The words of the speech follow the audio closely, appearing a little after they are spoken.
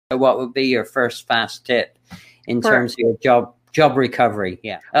So what would be your first fast tip in terms of your job recovery?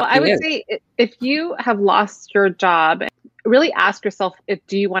 Yeah. Well, I would say if you have lost your job, really ask yourself,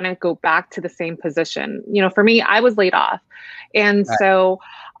 do you want to go back to the same position? You know, for me, I was laid off. And so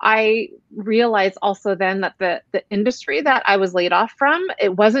I realized also then that the industry that I was laid off from,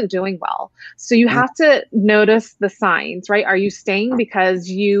 it wasn't doing well. So you have to notice the signs, right? Are you staying because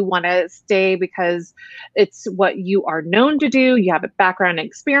you want to stay because it's what you are known to do? You have a background and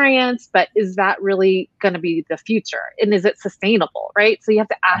experience, but is that really going to be the future? And is it sustainable, right? So you have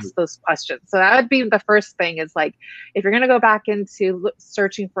to ask those questions. So that would be the first thing, is like, if you're going to go back into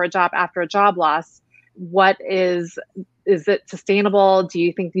searching for a job after a job loss, what is it sustainable? Do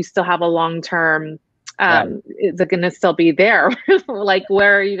you think you still have a long-term, is it going to still be there? Like,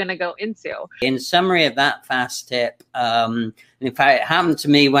 where are you going to go into? In summary of that fast tip, in fact, it happened to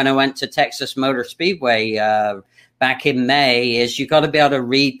me when I went to Texas Motor Speedway back in May, is you got to be able to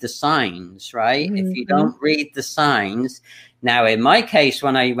read the signs, right? If you don't read the signs. Now, in my case,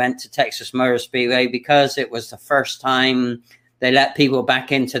 when I went to Texas Motor Speedway, because it was the first time they let people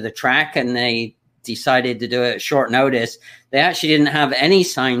back into the track and they decided to do it at short notice, they actually didn't have any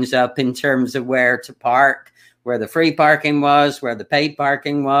signs up in terms of where to park, where the free parking was, where the paid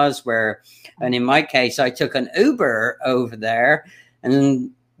parking was, and in my case, I took an Uber over there and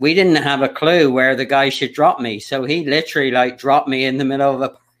we didn't have a clue where the guy should drop me. So he literally like dropped me in the middle of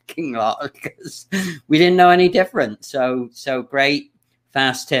a parking lot because we didn't know any different. So great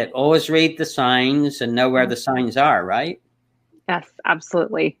fast tip. Always read the signs and know where the signs are, right? Yes,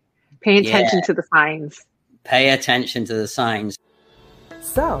 absolutely. Pay attention to the signs. Pay attention to the signs.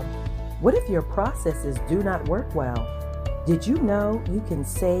 So, what if your processes do not work well? Did you know you can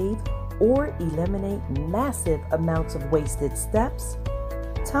save or eliminate massive amounts of wasted steps,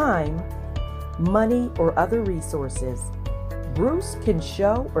 time, money, or other resources? Bruce can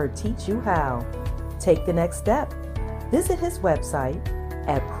show or teach you how. Take the next step. Visit his website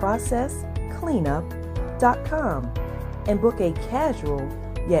at 𝒔𝒆𝒂𝒓.com and book a casual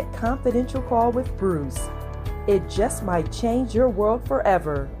yet confidential call with Bruce. It just might change your world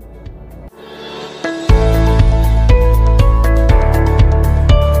forever.